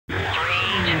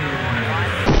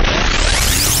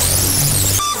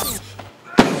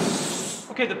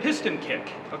Okay, the piston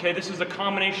kick. Okay, this is a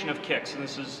combination of kicks, and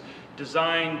this is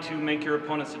designed to make your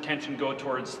opponent's attention go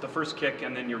towards the first kick,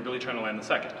 and then you're really trying to land the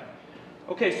second.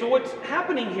 Okay, so what's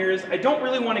happening here is I don't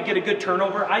really want to get a good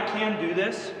turnover. I can do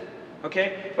this,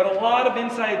 okay? But a lot of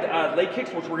inside leg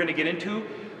kicks, which we're going to get into,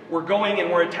 we're going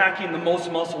and we're attacking the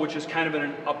most muscle, which is kind of in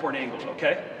an upward angle,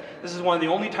 okay? This is one of the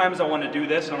only times I want to do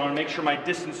this, and I want to make sure my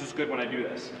distance is good when I do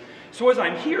this. So as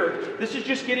I'm here, this is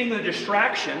just getting the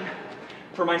distraction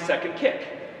for my second kick.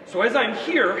 So as I'm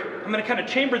here, I'm going to kind of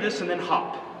chamber this and then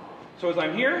hop. So as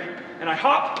I'm here, and I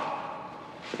hop,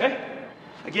 okay?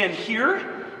 Again,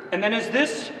 here, and then as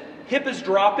this hip is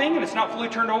dropping and it's not fully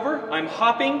turned over, I'm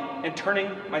hopping and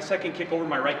turning my second kick over,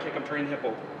 my right kick, I'm turning the hip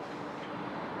over.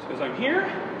 So as I'm here,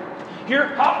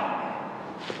 hop,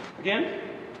 again,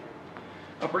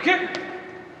 upper kick,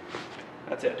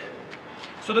 that's it.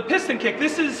 So the piston kick,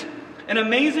 this is an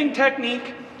amazing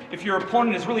technique if your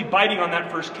opponent is really biting on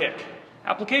that first kick.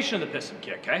 Application of the piston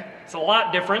kick, okay? It's a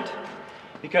lot different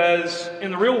because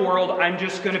in the real world, I'm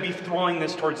just gonna be throwing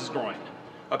this towards his groin.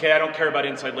 Okay, I don't care about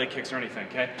inside leg kicks or anything,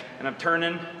 okay? And I'm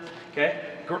turning, okay?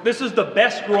 This is the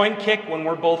best groin kick when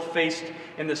we're both faced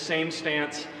in the same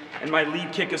stance and my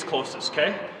lead kick is closest,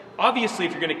 okay? Obviously,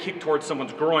 if you're gonna kick towards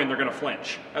someone's groin, they're gonna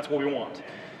flinch. That's what we want.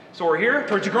 So we're here,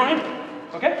 towards your groin,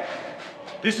 okay?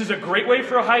 This is a great way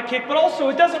for a high kick, but also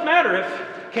it doesn't matter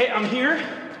if, okay, I'm here.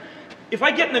 If I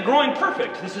get in the groin,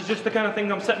 perfect. This is just the kind of thing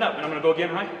I'm setting up, and I'm gonna go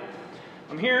again, right?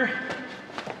 I'm here,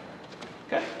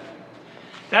 okay?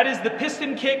 That is the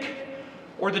piston kick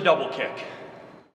or the double kick.